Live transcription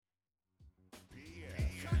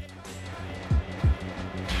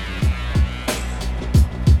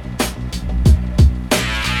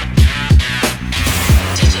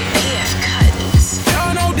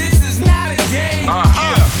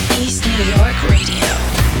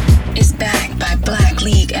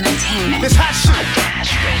It's hot shit.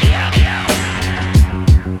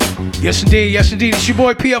 Yes indeed, yes indeed. It's your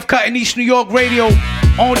boy PF Cutting, EastNYRadio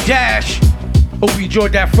on Dash. Hope you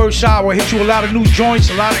enjoyed that first hour. Hit you a lot of new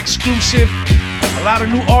joints, a lot of exclusive, a lot of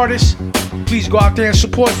new artists. Please go out there and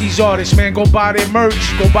support these artists, man. Go buy their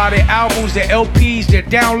merch, go buy their albums, their LPs, their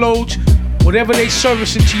downloads. Whatever they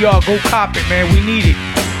servicing to y'all, go cop it, man. We need it.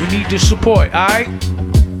 We need the support, all right?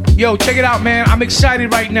 Yo, check it out, man. I'm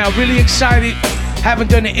excited right now, really excited.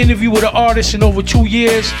 Haven't done an interview with an artist in over 2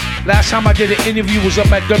 years. Last time I did an interview was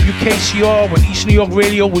up at WKCR when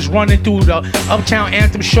EastNYRadio was running through the Uptown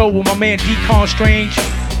Anthem show with my man Decon Strange.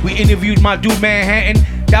 We interviewed my dude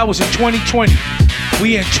Manhattan. That was in 2020.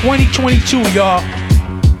 We in 2022, y'all.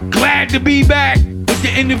 Glad to be back with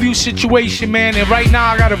the interview situation, man. And right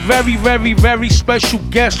now I got a very, very, very special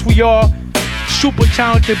guest for y'all. Super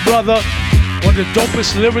talented brother. One of the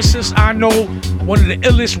dopest lyricists I know. One of the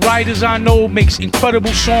illest writers I know. Makes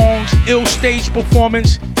incredible songs. Ill stage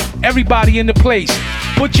performance. Everybody in the place.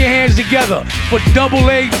 Put your hands together for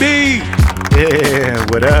Double AB. Yeah,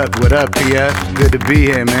 what up, PF? Good to be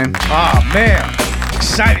here, man. Ah, man.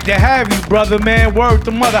 Excited to have you, brother, man. Word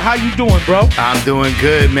to mother. How you doing, bro? I'm doing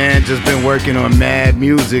good, man. Just been working on mad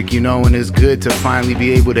music, and it's good to finally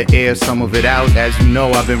be able to air some of it out. As you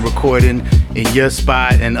know, I've been recording in your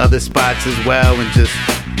spot and other spots as well, and just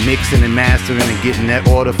mixing and mastering and getting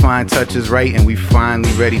all the fine touches right, and we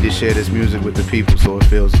finally ready to share this music with the people, so it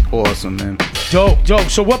feels awesome, man. Dope.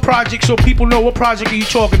 So what project, so people know, what project are you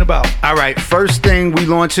talking about? All right, first thing we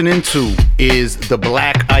launching into is the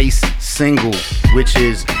Black Ice single, which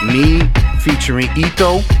is me featuring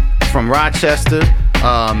Ito from Rochester.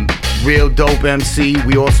 Real dope MC.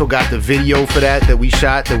 We also got the video for that we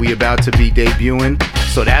shot, that we about to be debuting.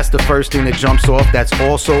 So that's the first thing that jumps off. That's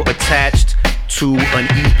also attached to an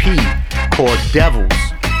EP called Devils.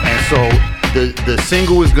 And so the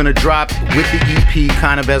single is gonna drop with the EP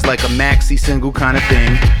kind of as like a maxi single kind of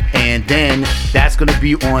thing. And then that's gonna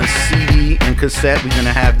be on CD and cassette. We're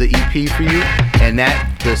gonna have the EP for you. And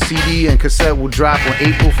the CD and cassette will drop on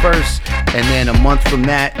April 1st. And then a month from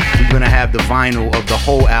that, we're gonna have the vinyl of the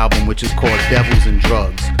whole album, which is called Devils and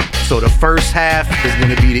Drugs. So the first half is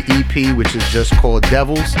gonna be the EP, which is just called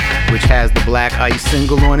Devils, which has the Black Ice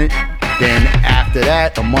single on it. Then after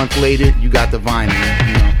that, a month later, you got the vinyl,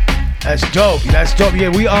 That's dope. Yeah,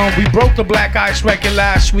 we broke the Black Ice record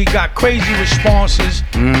last week. Got crazy responses.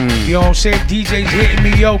 You know what I'm saying? DJs hitting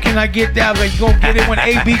me, yo, can I get that? Like, you gonna get it when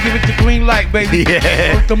AB give it the green light, baby.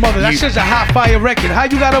 Yeah. Work the mother. That's just a hot fire record. How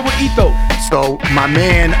you got over Ito? So my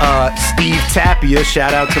man Steve Tapia,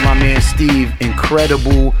 shout out to my man Steve,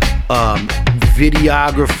 incredible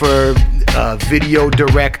videographer, video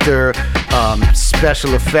director,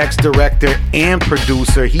 special effects director, and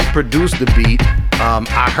producer. He produced the beat.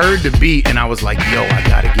 I heard the beat and I was like, yo, I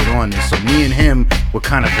gotta get on this. So me and him were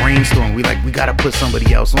kind of brainstorming. We gotta put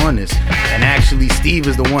somebody else on this. And actually Steve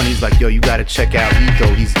is the one. He's like, yo, you gotta check out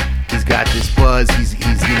Ito. He's got this buzz. He's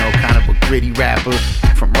kind of a gritty rapper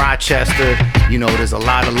from Rochester. There's a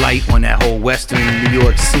lot of light on that whole Western New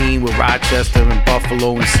York scene with Rochester and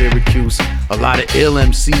Buffalo and Syracuse. A lot of ill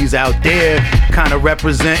MCs out there kind of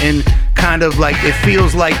representing, kind of like, it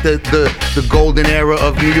feels like the golden era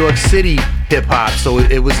of New York City hip hop. So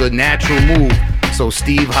it was a natural move. So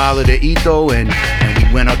Steve hollered at Ito and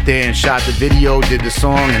we went up there and shot the video, did the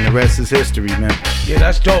song, and the rest is history, man. Yeah,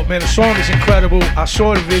 that's dope, man. The song is incredible. I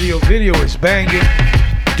saw the video. Video is banging.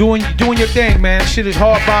 Doing your thing, man. Shit is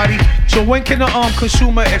hard body. So when can the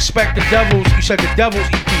consumer expect the Devils? You said the Devils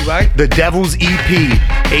EP, right? The Devils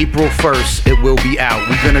EP, April 1st, it will be out.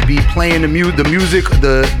 We're gonna be playing the music.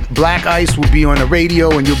 The Black Ice will be on the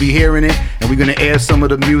radio, and you'll be hearing it. And we're gonna air some of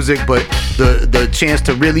the music, but the chance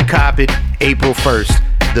to really cop it, April 1st.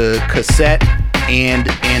 The cassette and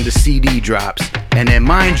the CD drops. And then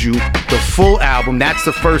mind you, the full album, that's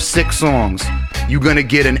the first 6 songs. You're gonna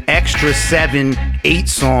get an extra 7, 8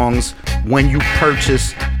 songs when you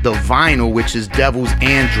purchase the vinyl, which is Devils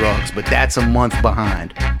and Drugs, but that's a month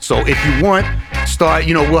behind. So if you want,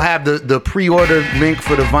 we'll have the pre-order link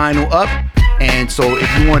for the vinyl up. And so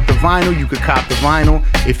if you want the vinyl, you could cop the vinyl.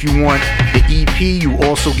 If you want the EP, you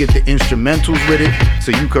also get the instrumentals with it.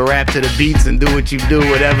 So you can rap to the beats and do what you do,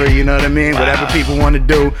 whatever, you know what I mean? Wow. Whatever people want to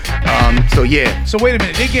do. So yeah. So wait a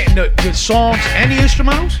minute, they getting the songs and the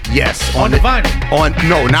instrumentals? Yes. On the vinyl?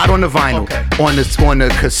 No, not on the vinyl. Okay. On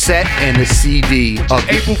the cassette and the CD. Which is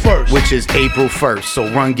April 1st. Which is April 1st.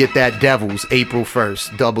 So run get that Devils, April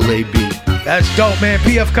 1st, Double AB. That's dope, man.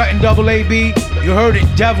 PF Cutting, Double AB. You heard it,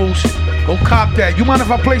 Devils. Go cop that. You mind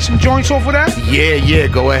if I play some joints off of that? Yeah,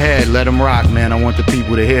 go ahead. Let them rock, man. I want the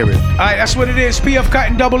people to hear it. All right, that's what it is. PF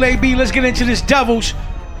Cutting, Double AB. Let's get into this Devils.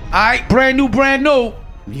 Alright, brand new.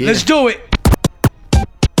 Yeah. Let's do it.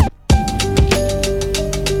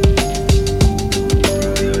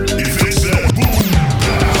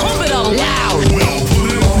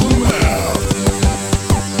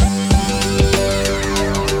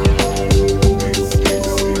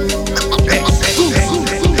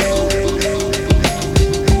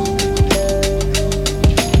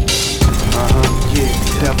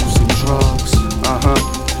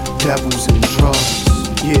 Devils and drugs,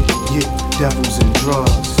 yeah, devils and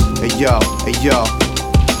drugs. Hey yo,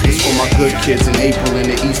 this for my good kids in April in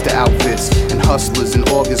the Easter outfits, and hustlers in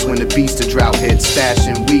August when the beast of drought hits,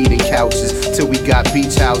 stashing weed and couches till we got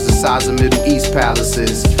beach houses size of Middle East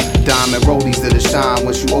palaces. Diamond rollies that'll shine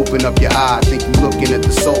once you open up your eye. Think you looking at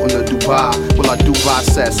the Sultan of Dubai. Well, I do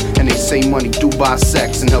bisects, and they say money do buy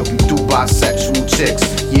sex and help you do bisexual chicks.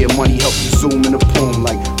 Yeah, money help you zoom in a poem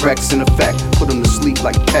like Rex in effect. Put them to sleep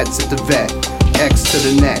like pets at the vet. X to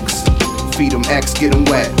the next. Feed them X, get them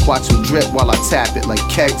wet. Watch them drip while I tap it like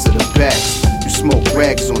kegs of the best. You smoke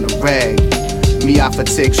regs on the rag. Me, I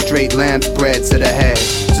take straight lamb's bread to the head,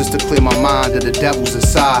 just to clear my mind of the devils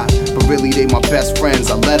inside. But really, they my best friends,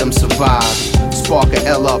 I let them survive. Spark a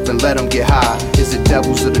L up and let them get high. Is it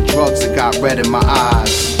devils or the drugs that got red in my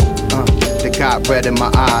eyes? That got red in my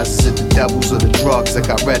eyes. Is it the devils or the drugs that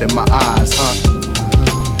got red in my eyes?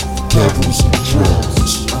 Devils and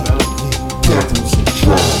drugs. Devils and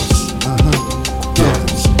drugs.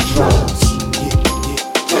 Devils and drugs.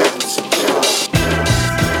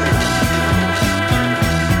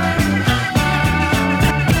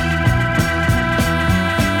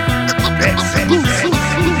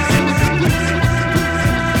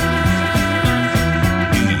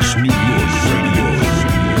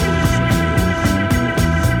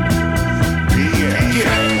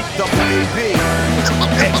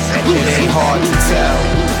 It ain't hard to tell.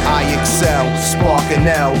 I excel, spark an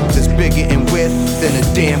L that's bigger in width than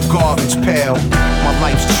a damn garbage pail. My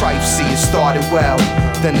life's trife, see it started well.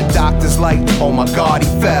 Then the doctor's like, oh my God,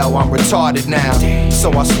 he fell. I'm retarded now.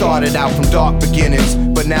 So I started out from dark beginnings,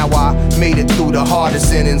 but now I made it through the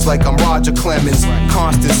hardest innings like I'm Roger Clemens.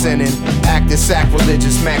 Constant sinning, acting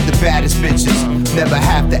sacrilegious, smack the baddest bitches. Never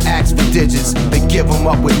have to ask for digits, they give them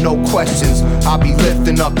up with no questions. I'll be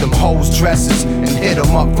lifting up them hoes' dresses and hit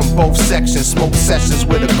them up from both sections. Smoke sessions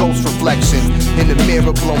with a ghost reflection. In the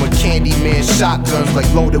mirror blowing Candyman shotguns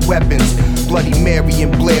like loaded weapons. Bloody Mary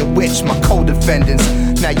and Blair Witch, my co-defendants.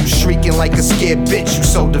 Now you shrieking like a scared bitch, you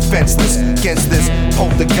so defenseless. Against this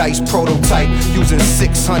poltergeist prototype, using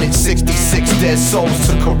 666 dead souls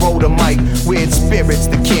to corrode a mic. Weird spirits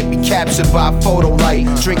that can't be captured by photo light.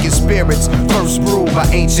 Drinking spirits, first brewed by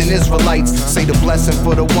ancient Israelites. Say the blessing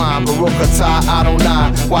for the wine, Baruch atah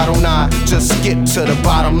Adonai. Why don't I just skip to the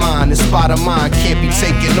bottom line? This spot of mine can't be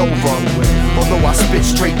taken over. Although I spit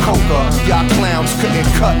straight coca, y'all clowns couldn't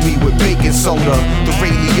cut me with baking soda. The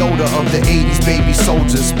Ray Liotta of the 80s, baby soldier.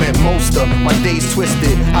 Spent most of my days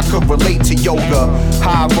twisted, I could relate to yoga.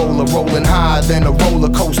 High roller, rolling higher than a roller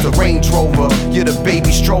coaster. Range Rover, you're the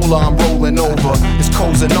baby stroller I'm rolling over. It's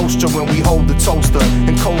Cosa Nostra when we hold the toaster,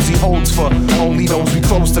 and cozy holds for only those we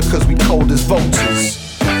close to, cause we cold as vultures.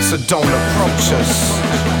 So don't approach us.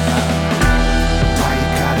 Why you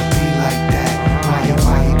gotta be like that?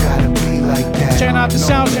 Why you gotta be like that? Checking out the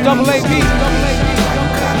sounds of Double AP.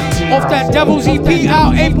 Off that Devil's EP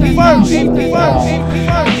out April 1st.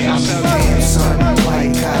 Son, why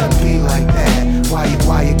you gotta be like that? Why you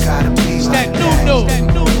gotta be like that?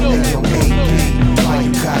 Why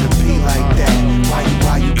you gotta be like that?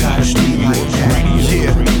 Why you gotta be like that?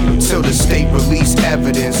 Yeah, till the state release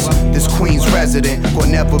evidence. This Queen's resident will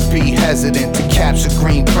never be hesitant to capture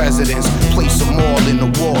green presidents. Place them all in the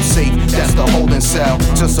wall safe, that's the holding cell.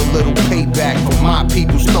 Just a little payback for my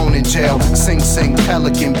people thrown in jail. Sing Sing,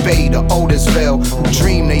 Pelican Bay to Otisville, who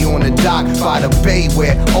dream they on the dock by the bay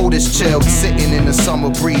where Otis chilled, sitting in the summer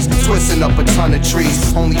breeze, twisting up a ton of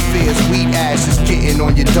trees. Only fears weed ashes getting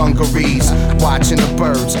on your dungarees. Watching the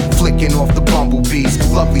birds, flicking off the bumblebees.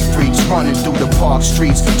 Lovely freaks running through the park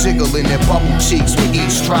streets, jiggling their bubble cheeks with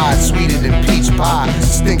each stride sweeter than peach pie.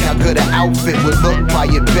 Just think how good an outfit would look by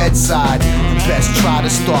your bedside. You best try to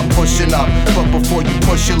start pushing up, but before you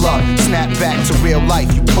push your luck, snap back to real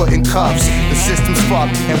life, you put in cuffs. The system's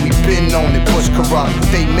fucked and we've been known to push corrupt.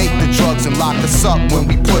 They make the drugs and lock us up when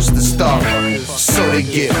we push the stuff, so they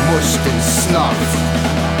get mushed and snuffed.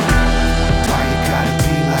 Why you gotta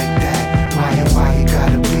be like that? Why you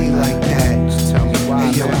gotta be like that? Just tell me why.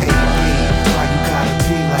 Hey yo, AP, why you gotta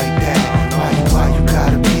be like that? Why you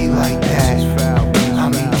gotta be like that? I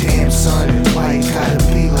mean, damn son, why you gotta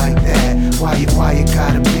be like that? Why you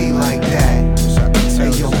gotta be like that?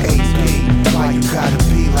 Hey yo, AP, why you gotta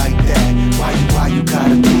be like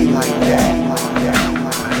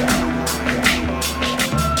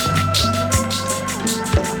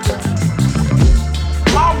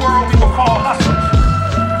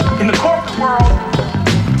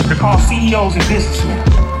called CEOs and businessmen.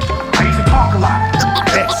 I used to talk a lot.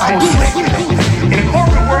 I was slick. In the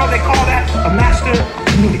corporate world, they call that a master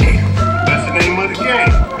communicator. That's the name of the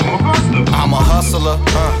game. I'm a hustler,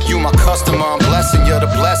 you my customer, I'm blessing you.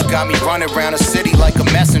 The blessed got me running around the city like a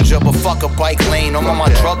messenger. But fuck a bike lane, I'm on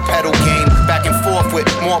my drug pedal game. Back and forth with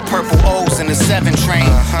more purple O's in the 7 train.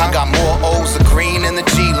 I got more O's of green in the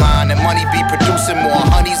G line. And money be producing more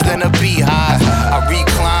honeys than a beehive. I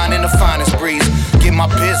recline in the finest breeze. Get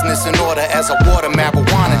my business in order as I water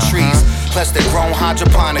marijuana trees. Plus they're grown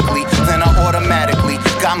hydroponically, then I automatically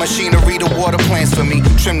got machinery to water plants for me.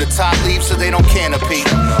 Trim the top leaves so they don't canopy.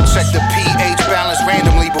 Check the pH balance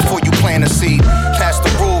randomly before you plant a seed. That's the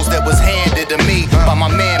rules that was handed to me by my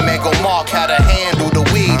man Mango Mark, how to handle the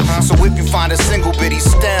weed. So if you find a single bitty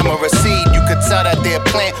stem or a seed, you could tell that their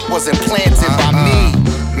plant wasn't planted by me.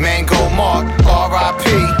 Mango Mark, R.I.P.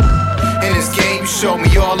 In this game, you show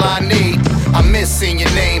me all I need. I miss seeing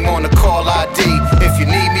your name on the call ID. If you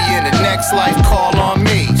need me in the next life, call on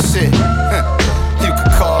me. Shit, you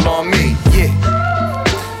could call on me. Yeah,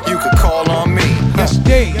 you could call on me.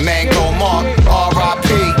 Mango Mark,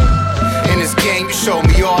 R.I.P. In this game, you show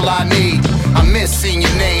me all I need. I miss seeing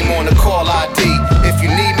your name on the call ID. If you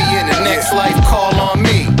need me in the next life, call on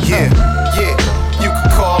me. Yeah, you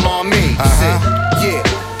could call on me. Shit, yeah,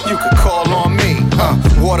 you could call on me.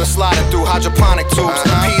 Water sliding through hydroponic tubes.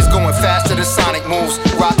 Peas going faster than Sonic moves.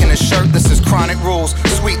 Rocking a shirt, this is chronic rules.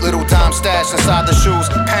 Sweet little dime stash inside the shoes.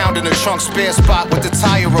 Pound in the trunk spare spot with the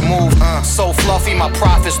tire removed. So fluffy, my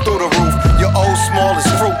profits through the roof. Your old small is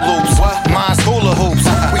Fruit Loops. Mine's hula hoops.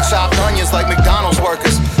 We chop onions like McDonald's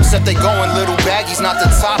workers. Except they go in little baggies, not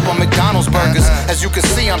the top of McDonald's burgers. As you can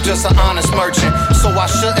see, I'm just an honest merchant. So why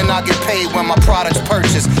shouldn't I get paid when my product's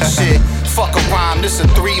purchased? Shit. Fuck a rhyme, this a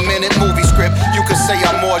 3-minute movie script. You could say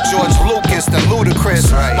I'm more George Lucas than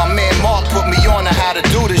Ludacris. My man Mark put me on to how to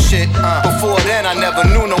do this shit. Before then I never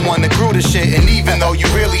knew no one that grew this shit. And even though you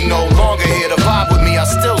really no longer here to vibe with me, I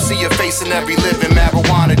still see your face in every living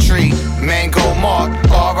marijuana tree. Mango Mark,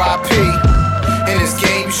 R.I.P. In this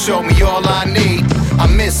game you show me all I need. I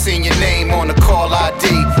miss seeing your name on the call ID.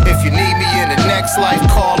 If you need me in the next life,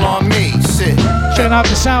 call on me. Shit. Checking out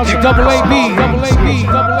the sounds of Double A.B.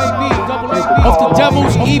 Off the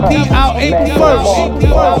Devil's EP out April 1st.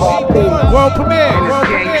 World premiere.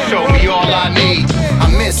 Show me all I need. I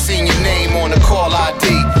miss seeing your name on the call ID.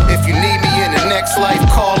 If you need me in the next life,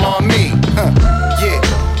 call on me. Yeah,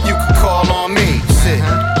 you could call on me. Shit.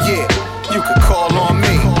 Yeah, you could call on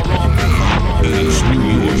me.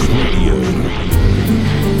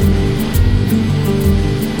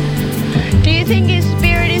 Do you think his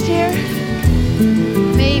spirit is here?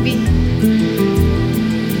 Maybe.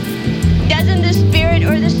 Doesn't the spirit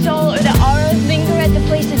or the soul or the aura linger at the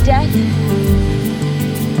place of death?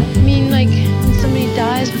 I mean, like when somebody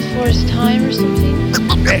dies before his time or something?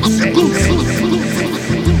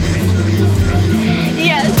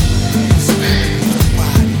 Yes.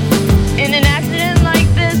 In an accident like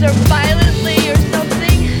this or violently or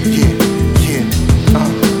something?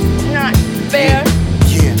 Not fair.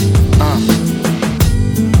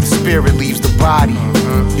 The spirit leaves the body.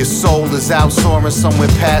 Your soul is out soaring somewhere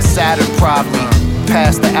past Saturn, probably.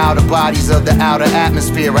 Past the outer bodies of the outer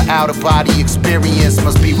atmosphere. An outer body experience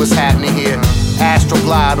must be what's happening here. Astral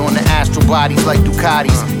glide on the astral bodies like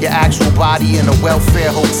Ducatis. Your actual body in a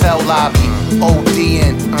welfare hotel lobby.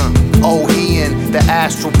 ODing, he in the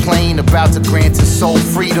astral plane, about to grant his soul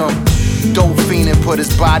freedom. Dope fiendin' put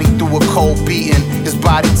his body through a cold beating. His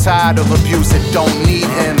body tired of abuse, it don't need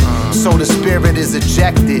him. So the spirit is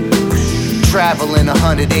ejected, traveling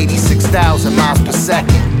 186,000 miles per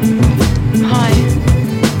second. Hi.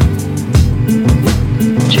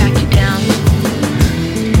 Track you down.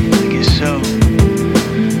 I guess so.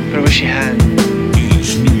 But I wish you had.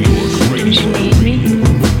 Did you need me?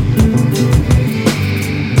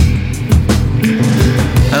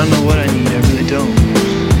 I don't know what I need, I really don't.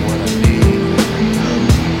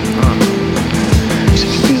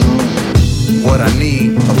 What I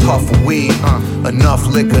need, a puff of weed, enough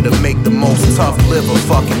liquor to make the most tough liver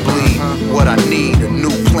fucking bleed. What I need, a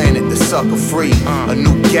new planet that's sucker free, a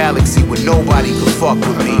new galaxy where nobody could fuck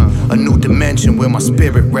with me, a new dimension where my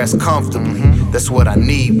spirit rests comfortably. That's what I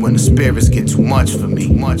need when the spirits get too much for me.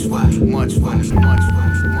 Much.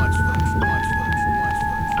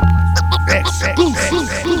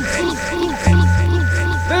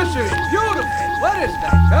 This is beautiful. What is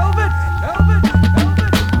that? Velvet?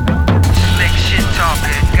 Slick shit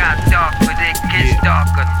talking, got dark, but it gets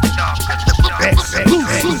darker.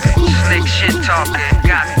 Slick shit talking,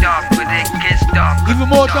 got dark, but it gets darker. Even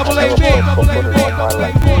more Double A.B.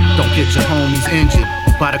 Don't get your homies injured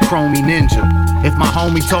by the chromie ninja. If my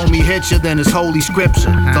homie told me hit you, then it's holy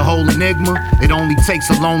scripture. The whole enigma, it only takes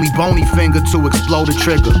a lonely bony finger to explode a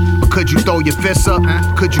trigger. But could you throw your fists up?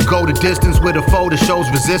 Could you go the distance with a foe that shows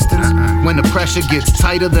resistance? When the pressure gets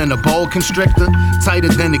tighter than a boa constrictor, tighter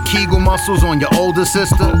than the Kegel muscles on your older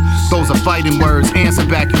sister. Those are fighting words, answer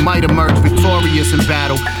back, you might emerge victorious in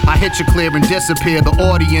battle. I hit you clear and disappear, the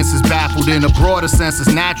audience is baffled. In a broader sense,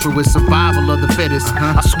 it's natural, it's survival of the fittest.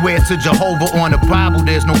 I swear to Jehovah on the Bible,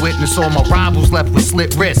 there's no witness. All my rivals left with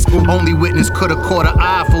slit wrists. Only witness could've caught an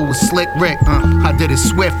eye for was Slick Rick. I did it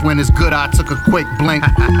swift when it's good, I took a quick blink.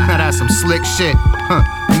 Now that's some slick shit,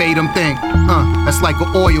 made them think, that's like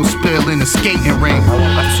an oil spill in a skating rink.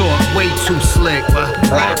 I talk way too slick,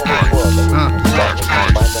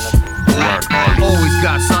 always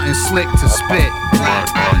got something slick to spit.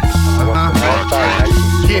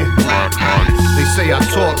 Yeah, they say I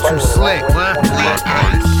talk too slick,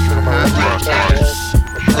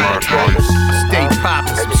 Stay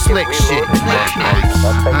poppin' some slick shit.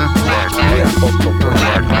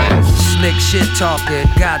 Slick shit talking,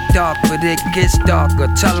 got dark, but it gets darker.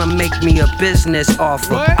 Tell them make me a business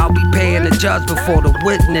offer. I'll be paying the judge before the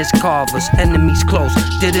witness carvers. Enemies close,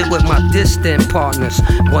 did it with my distant partners.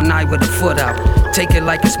 One eye with a foot out, take it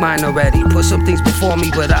like it's mine already. Put some things before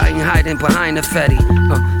me, but I ain't hiding behind the Fetty.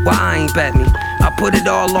 Why I ain't bet me? I put it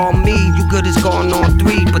all on me. You good as going on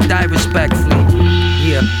 3, but die respectfully.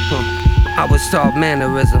 Yeah, I was taught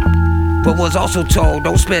mannerism, but was also told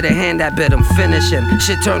don't spare the hand that bit him. Finish him.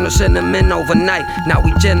 Shit turned us into men overnight. Now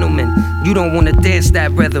we gentlemen. You don't wanna dance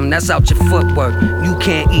that rhythm. That's out your footwork. You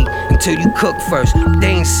can't eat until you cook first. They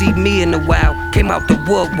ain't see me in a while. Came out the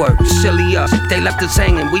woodwork. Silly us. They left us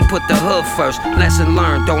hanging. We put the hood first. Lesson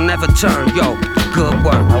learned. Don't never turn. Yo, good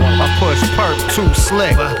work. I push perk too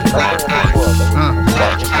slick.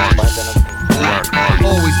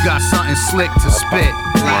 Always got something slick to spit.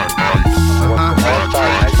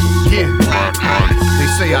 Yeah, they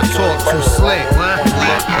say I talk too slick.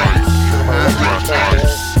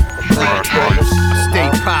 Stay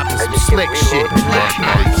poppin' some slick shit.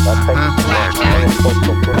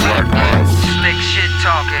 Slick shit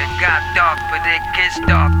talking, got dark, but it gets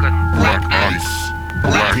darker.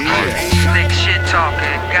 Slick shit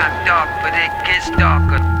talking, got dark, but it gets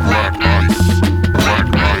darker.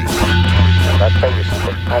 I tell you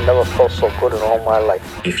something, I never felt so good in all my life.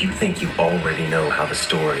 If you think you already know how the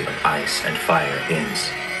story of ice and fire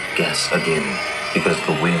ends, guess again, because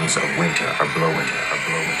the winds of winter are blowing,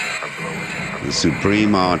 The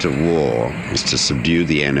supreme art of war is to subdue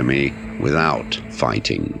the enemy without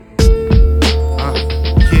fighting.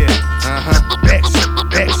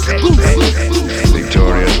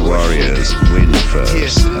 Victorious warriors win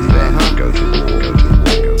first and then go to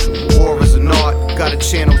war. War is an art, gotta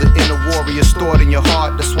channel the inner warrior stored in your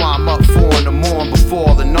heart. That's why I'm up 4 in the morning before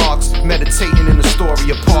all the knocks, meditating in the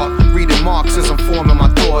story apart, reading Marx as I'm forming my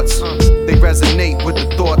thoughts. They resonate with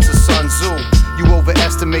the thoughts of Sun Tzu. You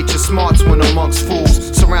overestimate your smarts when amongst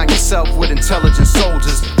fools. Surround yourself with intelligent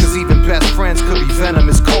soldiers, cause even best friends could be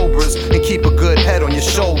venomous cobras. And keep a good head on your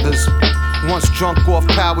shoulders. Once drunk off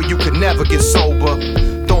power, you could never get sober.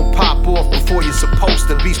 Don't pop off before you're supposed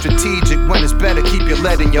to. Be strategic when it's better, keep your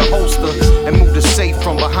lead in your holster. And move the safe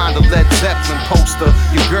from behind a Led Zeppelin poster.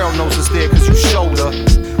 Your girl knows it's there cause you showed her.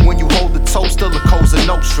 When you hold the toaster, La Cosa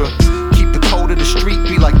Nostra. Keep the code of the street,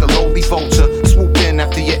 be like the lowly vulture. Swoop in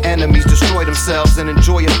after your enemies destroy themselves, and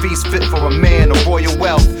enjoy a feast fit for a man of royal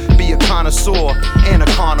wealth. Be a connoisseur and a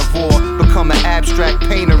carnivore. Become an abstract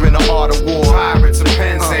painter in the art of war. Pirates and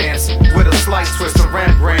Penzance with a slight twist of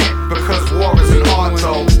Rembrandt. Because war is an art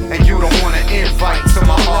though, and you don't want to invite to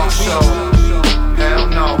my art show. Hell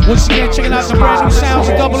no. Once again, checking out some brand new sounds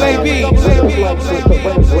of Double AB.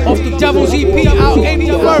 Off the Devil's EP out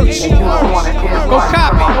April 1st. Go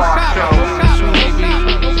copy.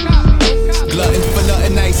 Glutton for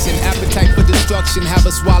nothing nice and appetite for destruction. Have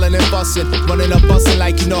us swallowing and busting, running up busting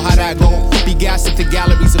like you know how that go. Be gassed at the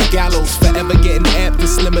galleries of gallows, forever getting amped. The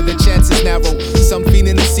slimmer the chances narrow. Some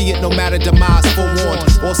fiending to see it, no matter demise. Forewarned,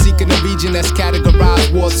 or seeking a region that's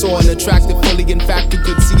categorized war torn. Attracted fully, in fact, you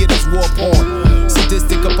could see it as war porn.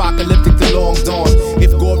 Sadistic, apocalyptic, the long dawn.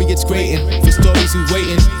 If gory, it's grating. For stories who's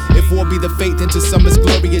waiting. If war be the fate, then to summer's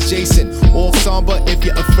glory adjacent. All somber, if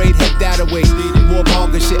you're afraid, head that away.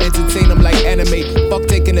 Warmonger should entertain them like anime. Fuck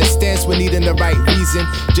taking a stance when needing the right reason.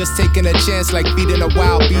 Just taking a chance like feeding a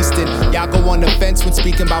wild beast. And y'all go on the fence when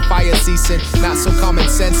speaking about fire ceasing. Not so common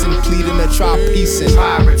sense and pleading to try peacing.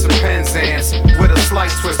 Pirates and Penzance with a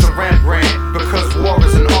slight twist of Rembrandt. Because war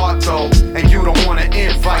is an art though, and you don't want to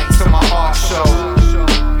invite to my art show.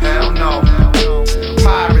 Hell no.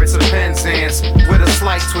 Pirates and Penzance with a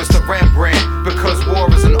slight twist of Rembrandt. Because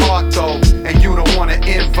war is an art though, and you don't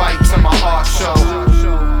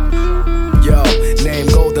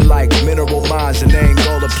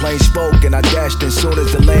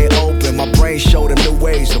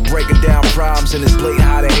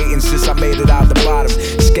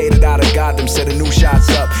set the new shots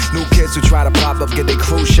up. New kids who try to pop up, get their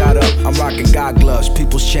crew shot up. I'm rocking God gloves,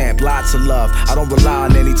 people's champ, lots of love. I don't rely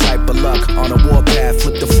on any type of luck. On a warpath,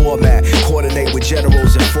 flip the format. Coordinate with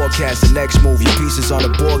generals and forecast the next move. Your pieces on the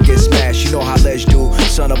board get smashed. You know how let's do.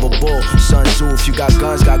 Son of a bull, Sun Tzu. If you got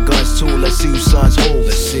guns too. Let's see who sons who.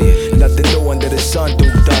 Let's see it. Nothing new under the sun,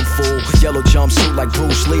 dude, dumb fool. Yellow jumpsuit like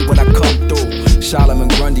Bruce Lee when I come through. Solomon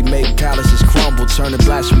Grundy make palaces crumble. Turning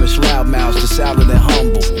blasphemous loudmouths to silent and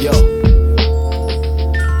humble. Yo.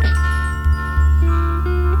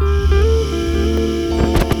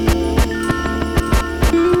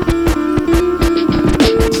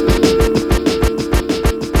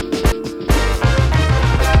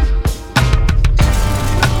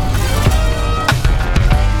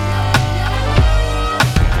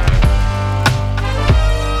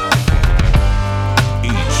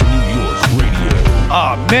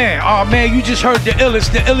 Oh man, you just heard the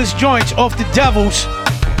illest joints off the Devils.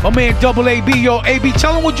 My man Double AB, yo, AB,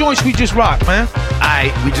 tell him what joints we just rocked, man.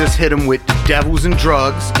 Alright, we just hit him with the Devils and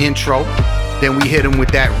Drugs intro. Then we hit him with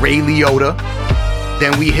that Ray Liotta.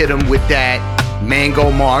 Then we hit him with that Mango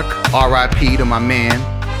Mark, R.I.P. to my man.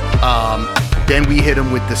 Then we hit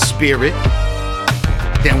him with the Spirit.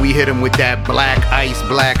 Then we hit him with that Black Ice.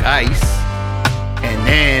 And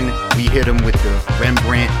then we hit him with the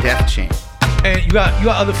Rembrandt Death Chant. And you got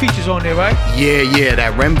other features on there, right? Yeah.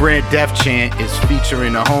 That Rembrandt Death Chant is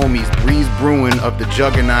featuring the homies Breeze Bruin of the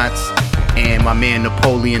Juggernauts and my man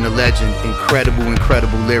Napoleon the Legend. Incredible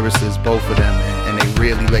lyricists, both of them, and they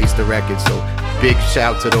really laced the record. So big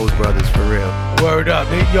shout to those brothers for real. Word up,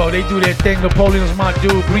 they do their thing. Napoleon's my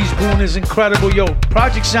dude. Breeze Bruin is incredible. Yo,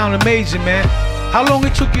 project sound amazing, man. How long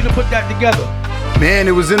it took you to put that together? Man,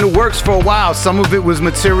 it was in the works for a while. Some of it was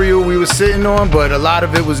material we were sitting on, but a lot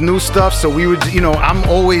of it was new stuff. So we would, I'm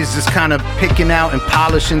always just kind of picking out and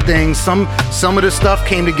polishing things. Some of the stuff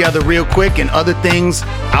came together real quick, and other things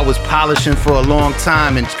I was polishing for a long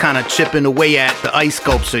time and kind of chipping away at the ice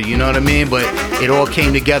sculpture, you know what I mean? But it all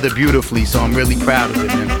came together beautifully, so I'm really proud of it,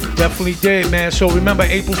 man. Definitely did, man. So remember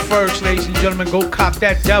April 1st, ladies and gentlemen, go cop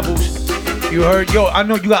that Devils. You heard, yo, I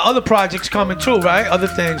know you got other projects coming too, right? Other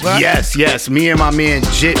things, right? Yes. Me and my man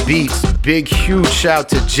Jit Beats. Big, huge shout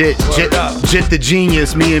to Jit the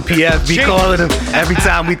Genius. Me and PF be calling him every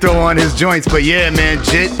time we throw on his joints. But yeah, man,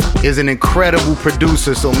 Jit is an incredible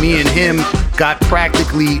producer. So me and him got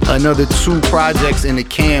practically another 2 projects in the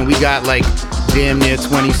can. We got like damn near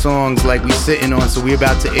 20 songs like we sitting on. So we're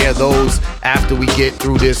about to air those after we get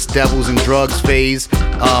through this Devils and Drugs phase.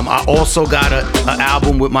 I also got an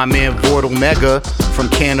album with my man Vortal Mega from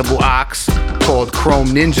Cannibal Ox called Chrome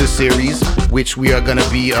Ninja Series, which we are going to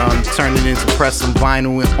be turning into press some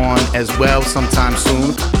vinyl on as well sometime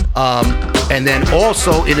soon. And then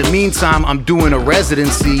also, in the meantime, I'm doing a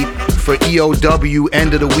residency for EOW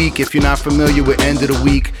End of the Week. If you're not familiar with End of the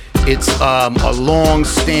Week, it's a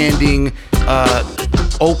long-standing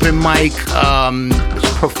open mic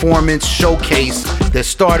performance showcase that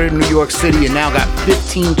started in New York City and now got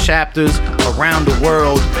 15 chapters around the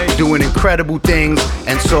world doing incredible things.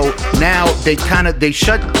 And so now they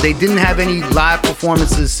didn't have any live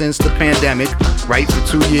performances since the pandemic, right?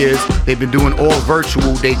 For 2 years. They've been doing all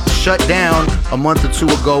virtual. They shut down a month or 2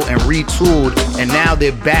 ago and retooled, and now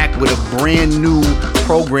they're back with a brand new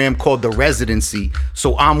program called The Residency.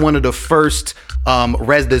 So I'm one of the first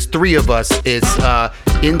there's 3 of us. It's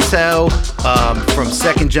Intel from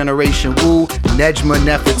Second Generation Woo, Nejma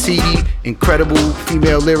Nefertiti, incredible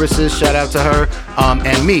female lyricist, shout out to her,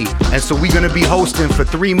 and me. And so we're gonna be hosting for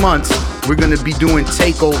 3 months. We're gonna be doing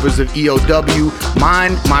takeovers of EOW.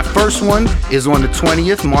 My first one is on the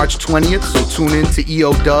 20th, March 20th. So tune in to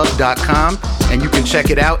eodub.com and you can check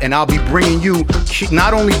it out. And I'll be bringing you,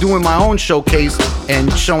 not only doing my own showcase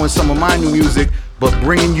and showing some of my new music, but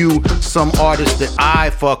bringing you some artists that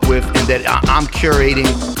I fuck with and that I'm curating,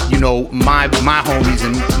 my homies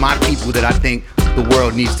and my people that I think the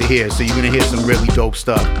world needs to hear. So you're gonna hear some really dope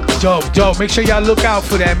stuff. Dope. Make sure y'all look out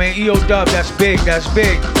for that, man. EOW, that's big.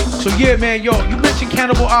 So yeah, man, yo, you mentioned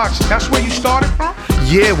Cannibal Ox. That's where you started from?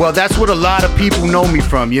 Yeah, well, that's what a lot of people know me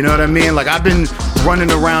from, you know what I mean? Like, I've been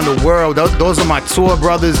running around the world. Those are my tour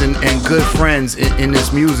brothers and good friends in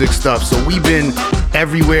this music stuff. So we've been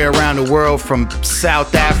everywhere around the world, from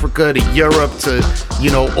South Africa to Europe to,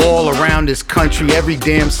 all around this country. Every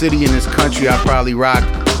damn city in this country I probably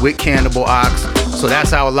rocked with Cannibal Ox. So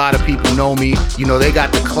that's how a lot of people know me. They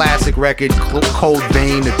got the classic record, Cold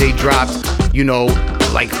Vein, that they dropped,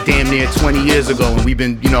 like damn near 20 years ago. And we've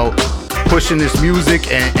been, pushing this music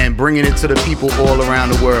and bringing it to the people all around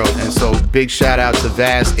the world. And so big shout out to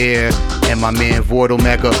Vast Air and my man Vortal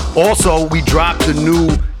Mega. Also, we dropped the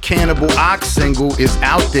new Cannibal Ox single, is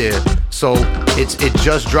out there. So it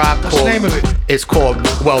just dropped. What's the name of it? It's called,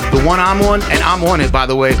 well, the one I'm on, and I'm on it, by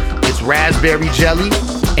the way, it's Raspberry Jelly.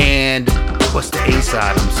 And what's the A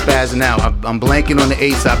side? I'm spazzing out. I'm blanking on the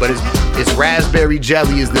A side, but it's Raspberry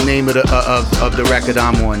Jelly is the name of the record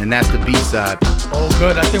I'm on, and that's the B side. Oh,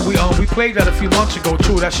 good. I think we played that a few months ago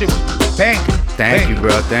too. That shit was bang. Thank you,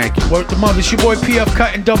 bro. Thank you. Word to mother. It's your boy PF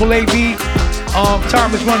Cutting Double AB.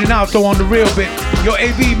 Time is running out though on the real bit. Yo,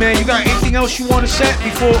 AB man, you got anything else you want to set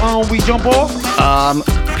before we jump off?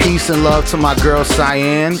 Peace and love to my girl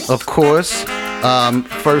Cyan, of course.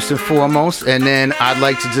 First and foremost, and then I'd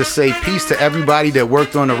like to just say peace to everybody that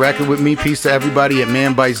worked on the record with me. Peace to everybody at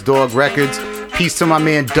Man Bites Dog Records. Peace to my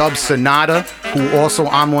man Dub Sonata, who also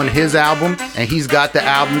I'm on his album, and he's got the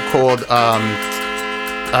album called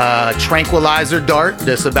Tranquilizer Dart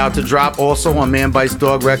that's about to drop also on Man Bites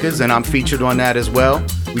Dog Records, and I'm featured on that as well.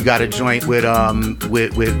 We got a joint with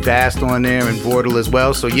Vast on there and Vordal as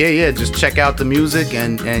well. So yeah, just check out the music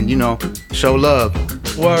and you know, show love.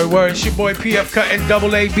 Word. It's your boy PF Cutting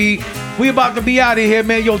Double AB. We about to be out of here,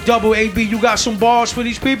 man. Yo, Double AB, you got some bars for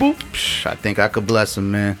these people? I think I could bless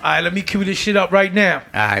them, man. All right, let me cue this shit up right now.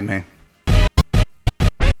 All right, man.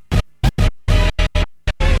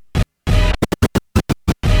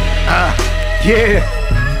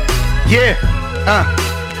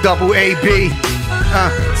 Double AB,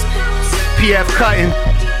 PF Cutting,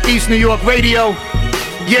 EastNYRadio,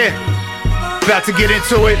 about to get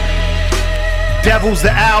into it. Devils,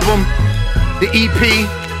 the album, the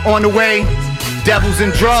EP on the way. Devils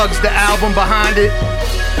and Drugs, the album behind it.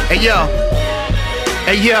 Hey yo,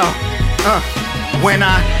 when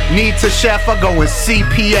I need to chef, I go and see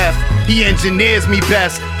PF. He engineers me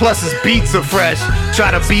best, plus his beats are fresh. Try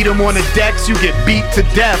to beat him on the decks, you get beat to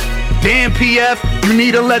death. Damn PF, you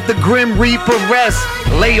need to let the Grim Reaper rest.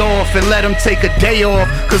 Lay off and let him take a day off,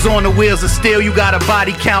 cause on the wheels of steel you got a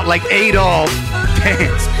body count like Adolf.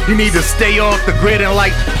 Damn, you need to stay off the grid and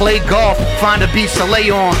like play golf. Find a beach to lay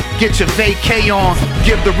on, get your vacay on.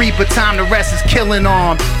 Give the Reaper time to rest his killing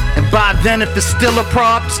on. And by then if it's still a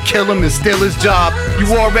prop, just kill him and steal his job. You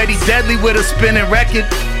already deadly with a spinning record.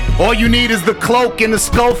 All you need is the cloak and the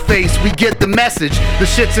skull face. We get the message. The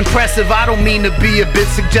shit's impressive. I don't mean to be a bit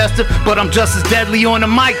suggestive, but I'm just as deadly on the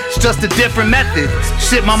mic. It's just a different method.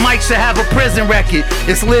 Shit, my mic should have a prison record.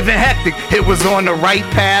 It's living hectic. It was on the right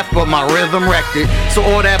path, but my rhythm wrecked it. So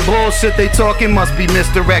all that bullshit they talking must be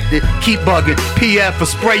misdirected. Keep bugging. PF will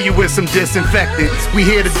spray you with some disinfectant. We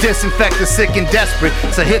here to disinfect the sick and desperate.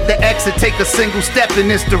 So hit the exit, take a single step in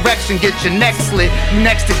this direction. Get your neck slit. You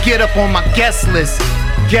next to get up on my guest list.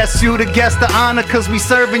 Guess you to guess the honor, cause we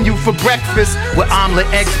serving you for breakfast with omelet,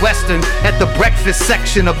 eggs, western at the breakfast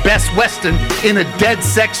section of Best Western in a dead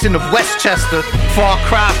section of Westchester. Far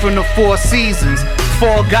cry from the Four Seasons.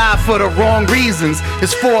 Fall guy for the wrong reasons.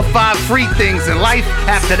 It's 4 or 5 free things in life.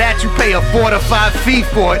 After that you pay a 4 to 5 fee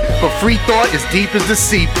for it. But free thought is deep as the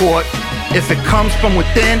seaport. If it comes from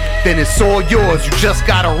within, then it's all yours. You just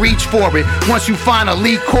gotta reach for it. Once you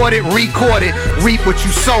finally caught it, record it. Reap what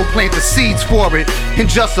you sow, plant the seeds for it. In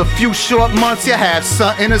just a few short months, you have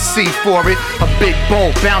something to see for it. A big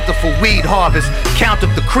bowl, bountiful weed harvest. Count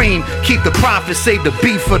up the cream, keep the profit, save the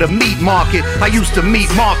beef for the meat market. I used to meet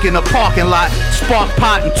Mark in a parking lot, spark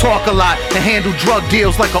pot and talk a lot, and handle drug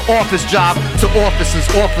deals like an office job. So officers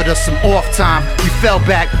offered us some off time. We fell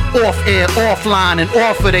back, off air, offline, and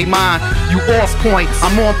off of they mind. You off point,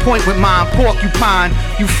 I'm on point with mine, porcupine.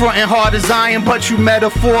 You frontin' hard as iron, but you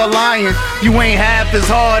metaphor lying. You ain't half as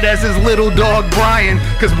hard as his little dog Brian,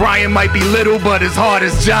 cause Brian might be little, but his heart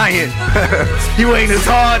is giant. You ain't as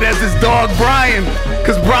hard as his dog Brian,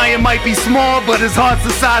 cause Brian might be small, but his heart's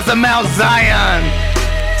the size of Mount Zion.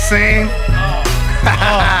 Sing?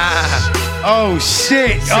 Oh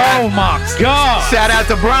shit, oh my god. Shout out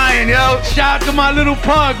to Brian, yo. Shout out to my little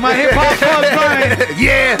pug, my hip hop pug, Brian.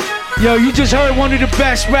 Yeah. Yo, you just heard one of the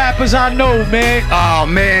best rappers I know, man. Oh,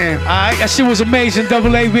 man. Alright, that shit was amazing,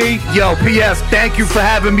 Double AB. Yo, PS, thank you for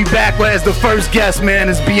having me back as the first guest, man.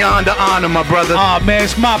 It's beyond the honor, my brother. Oh, man,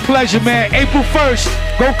 it's my pleasure, man. April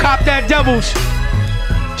 1st, go cop that Devils.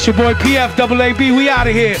 It's your boy PF, Double AB. We out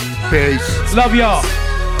of here. Peace. Love y'all.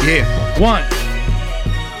 Yeah. 1.